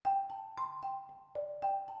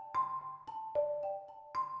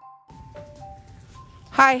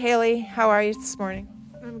Hi, Haley. How are you this morning?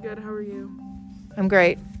 I'm good. How are you? I'm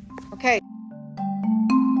great. Okay.